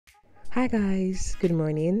Hi guys, good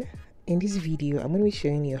morning. In this video I'm going to be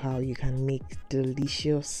showing you how you can make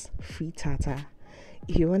delicious frittata.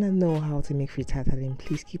 If you want to know how to make frittata, then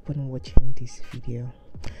please keep on watching this video.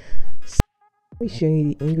 So I'll be showing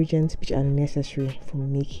you the ingredients which are necessary for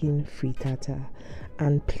making frittata.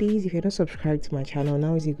 And please, if you're not subscribed to my channel,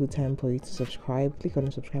 now is a good time for you to subscribe. Click on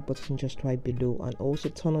the subscribe button just right below and also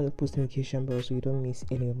turn on the post notification bell so you don't miss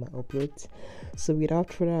any of my uploads. So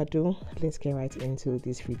without further ado, let's get right into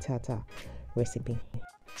this frittata recipe.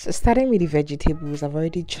 So starting with the vegetables, I've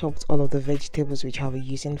already chopped all of the vegetables which I'll be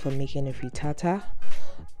using for making a frittata.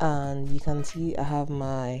 And you can see I have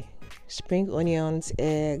my spring onions,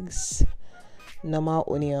 eggs,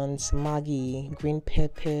 normal onions, Maggi, green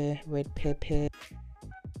pepper, red pepper.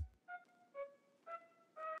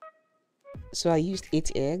 So I used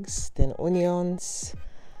 8 eggs, then onions,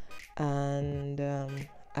 and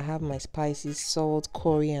I have my spices, salt,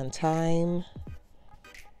 curry and thyme,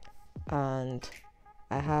 and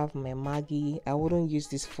I have my Maggi. I wouldn't use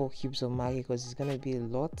these 4 cubes of Maggi because it's gonna be a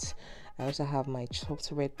lot. I also have my chopped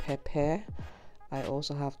red pepper. I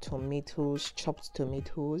also have tomatoes, chopped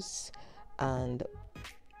tomatoes, and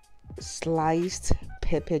sliced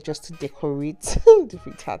pepper just to decorate the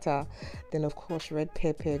frittata. Then of course red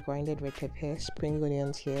pepper, grinded red pepper, spring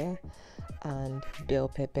onions here, and bell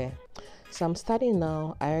pepper. So I'm starting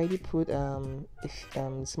now. I already put a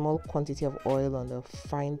small quantity of oil on the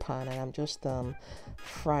frying pan, and I'm just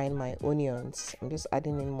frying my onions. I'm just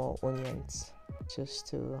adding in more onions just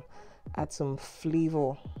to add some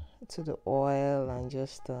flavor to the oil and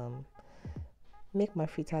just make my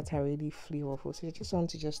frittata really flavorful. So I just want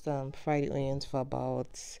to just fry the onions for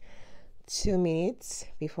about 2 minutes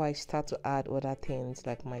before I start to add other things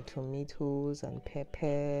like my tomatoes and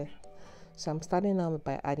pepper. So I'm starting now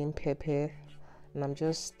by adding pepper, and I'm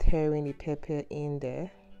just stirring the pepper in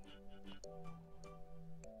there.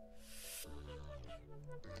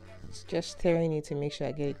 Just stirring it to make sure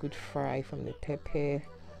I get a good fry from the pepper.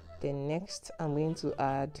 Then next I'm going to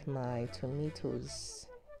add my tomatoes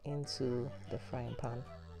into the frying pan.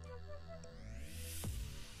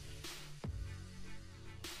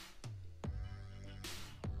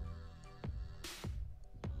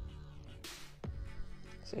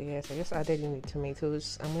 So yes, I just added in the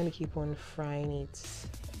tomatoes. I'm going to keep on frying it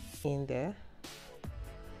in there.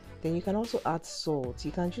 Then you can also add salt.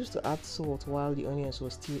 You can choose to add salt while the onions were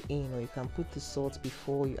still in, or you can put the salt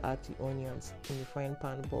before you add the onions in the frying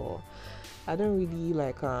pan. But I don't really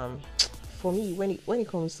like for me, when it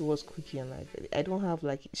comes to what's cooking, like I don't have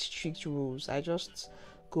like strict rules. I just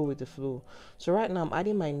go with the flow. So right now I'm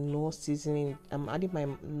adding my Knorr seasoning. I'm adding my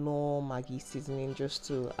Knorr Maggi seasoning just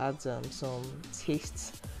to add some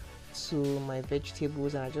taste to my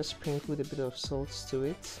vegetables, and I just sprinkled a bit of salt to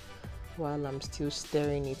it while I'm still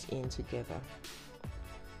stirring it in together.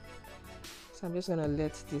 So I'm just gonna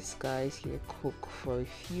let these guys here cook for a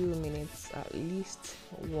few minutes, at least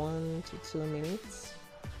 1 to 2 minutes,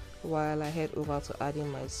 while I head over to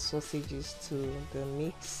adding my sausages to the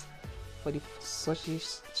mix for the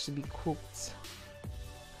sausages to be cooked.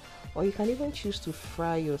 Or you can even choose to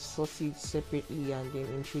fry your sausage separately and then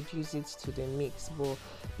introduce it to the mix, but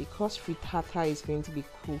because frittata is going to be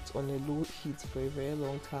cooked on a low heat for a very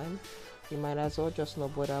long time, you might as well just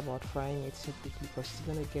not bother about frying it separately because it's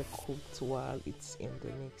going to get cooked while it's in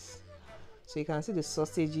the mix. So you can see the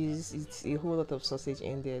sausages, it's a whole lot of sausage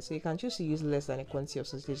in there, so you can choose to use less than a quantity of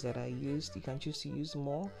sausage that I used. You can choose to use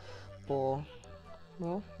more, but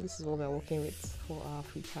well, this is what we're working with for our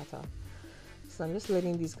frittata. So I'm just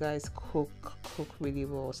letting these guys cook really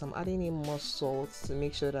well. So I'm adding in more salt to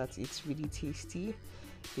make sure that it's really tasty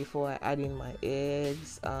before I add in my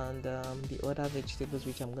eggs and the other vegetables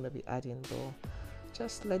which I'm gonna be adding. Though,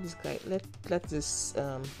 just let this guy let this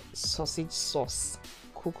sausage sauce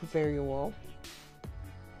cook very well.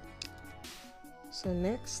 So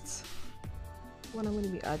next, what I'm going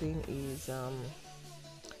to be adding is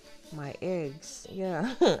my eggs.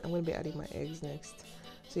 Yeah, I'm going to be adding my eggs next.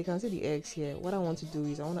 So you can see the eggs here. What I want to do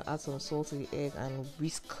is I want to add some salt to the egg and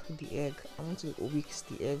whisk the egg. I want to whisk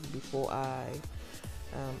the egg before I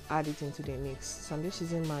add it into the mix. So I'm just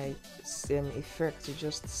using my effect to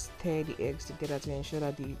just stir the eggs together to ensure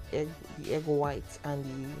that the egg white and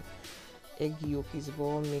the egg yolk is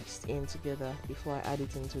all mixed in together before I add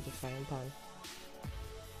it into the frying pan.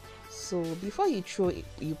 So before you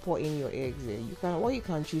pour in your eggs, what you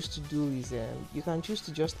can choose to do is you can choose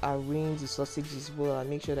to just arrange the sausages well and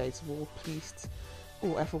make sure that it's well placed.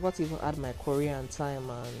 Oh, I forgot to even add my curry and thyme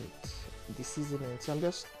and the seasoning, so I'm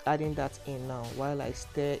just adding that in now while I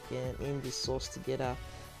stir in the sauce together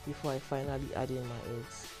before I finally add in my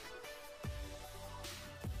eggs.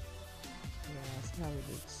 Yeah, so how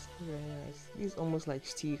it looks. Very nice. This is almost like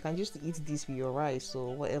stew. You can just eat this with your rice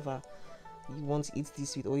or whatever you want to eat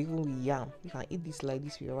this with, or even with yam. You can eat this like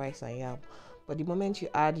this with your rice and yam. But the moment you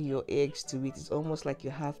add your eggs to it, it's almost like you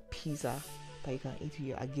have pizza that you can eat with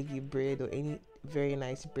your agege bread or any very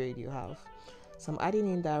nice bread you have. So I'm adding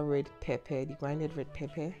in that red pepper, the grinded red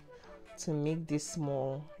pepper, to make this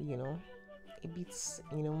more, you know, a bit,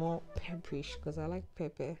 you know, more pepperish, because I like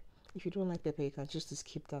pepper. If you don't like pepper, you can just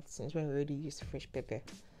skip that since we already used fresh pepper.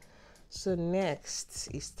 So next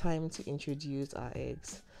it's time to introduce our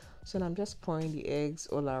eggs. So I'm just pouring the eggs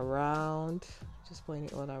all around, just pouring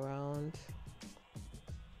it all around.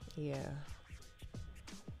 Yeah.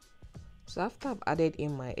 So after I've added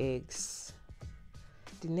in my eggs,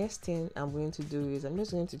 the next thing I'm going to do is I'm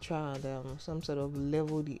just going to try and some sort of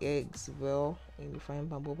level the eggs well in the frying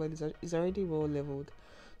pan, but it's already well leveled.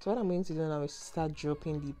 So what I'm going to do now is start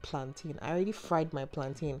dropping the plantain. I already fried my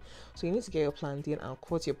plantain, so you need to get your plantain and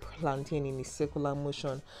cut your plantain in a circular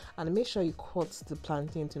motion, and make sure you cut the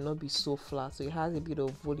plantain to not be so flat, so it has a bit of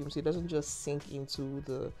volume, so it doesn't just sink into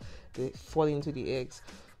the fall into the eggs.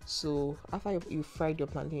 So after you fried your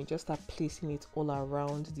plantain, you just start placing it all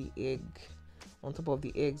around the egg, on top of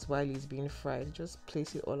the eggs while it's being fried. Just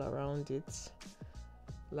place it all around it.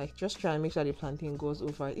 Like, just try and make sure the plantain goes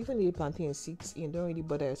over it. Even if the plantain sits in, don't really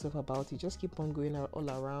bother yourself about it. Just keep on going all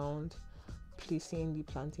around, placing the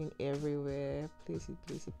plantain everywhere. Place it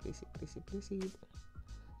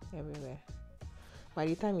everywhere. By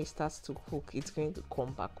the time it starts to cook, it's going to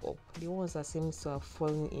come back up. The ones that seem to have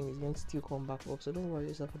fallen in is going to still come back up, so don't worry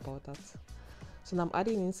yourself about that. So now I'm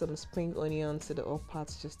adding in some spring onions to the up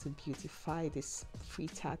parts just to beautify this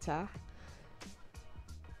frittata.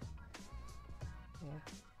 Yeah.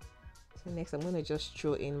 So next I'm going to just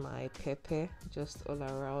throw in my pepper just all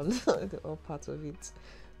around the up part of it,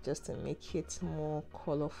 just to make it more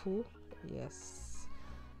colorful. Yes,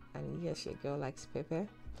 and yes, your girl likes pepper.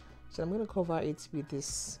 So I'm going to cover it with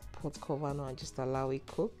this pot cover now and just allow it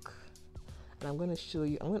cook. And I'm going to show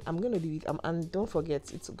you, I'm going to leave it, and don't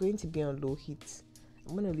forget, it's going to be on low heat.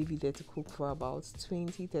 I'm going to leave it there to cook for about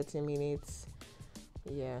 20-30 minutes.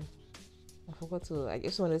 Yeah, I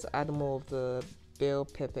just wanted to add more of the bell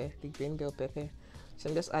pepper, the green bell pepper. So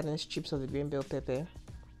I'm just adding strips of the green bell pepper,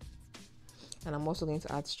 and I'm also going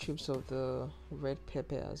to add strips of the red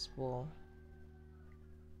pepper as well.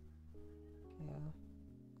 Yeah, you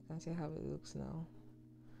can see how it looks now.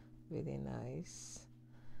 Really nice.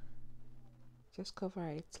 Just cover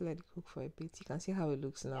it, let it cook for a bit. You can see how it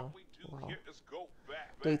looks now. Wow.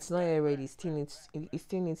 Though it's not yet ready, it still needs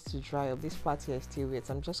to dry up. This part here is still wet.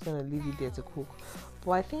 I'm just gonna leave it there to cook.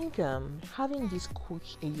 But I think having this cook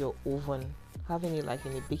in your oven, having it like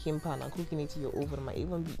in a baking pan and cooking it in your oven might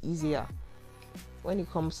even be easier when it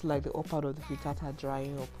comes to like the upper part of the frittata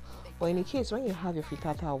drying up. But in the case when you have your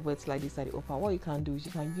frittata wet like this at the upper, what you can do is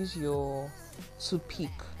you can use your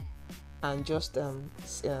toothpick and just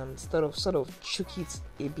sort of choke it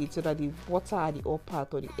a bit, so that the water at the upper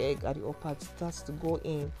part or the egg at the upper part starts to go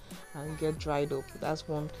in and get dried up. That's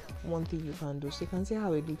one thing you can do. So you can see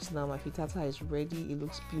how it looks now. My frittata is ready. It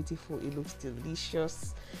looks beautiful. It looks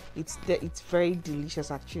delicious. It's very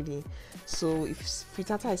delicious actually. So if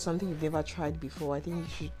frittata is something you've never tried before, I think you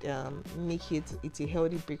should make it. It's a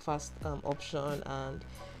healthy breakfast option, and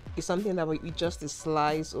it's something that with just a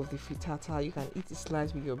slice of the frittata, you can eat a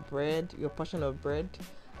slice with your bread, your portion of bread,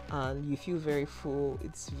 and you feel very full.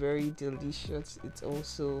 It's very delicious. It's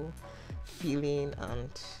also filling, and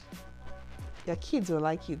your kids will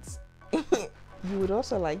like it. You would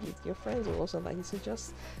also like it. Your friends will also like it. So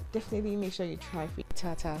just definitely make sure you try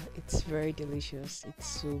frittata. It's very delicious. It's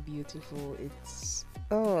so beautiful.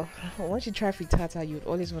 Once you try frittata, you'd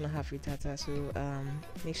always want to have frittata. So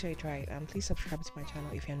make sure you try it. Please subscribe to my channel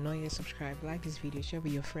if you're not yet subscribed. Like this video, share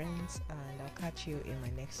with your friends, and I'll catch you in my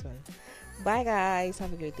next one. Bye guys,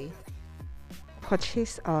 have a great day.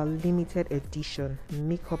 Purchase our limited edition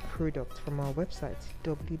makeup product from our website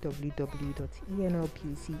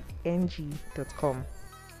www.enlpcng.com.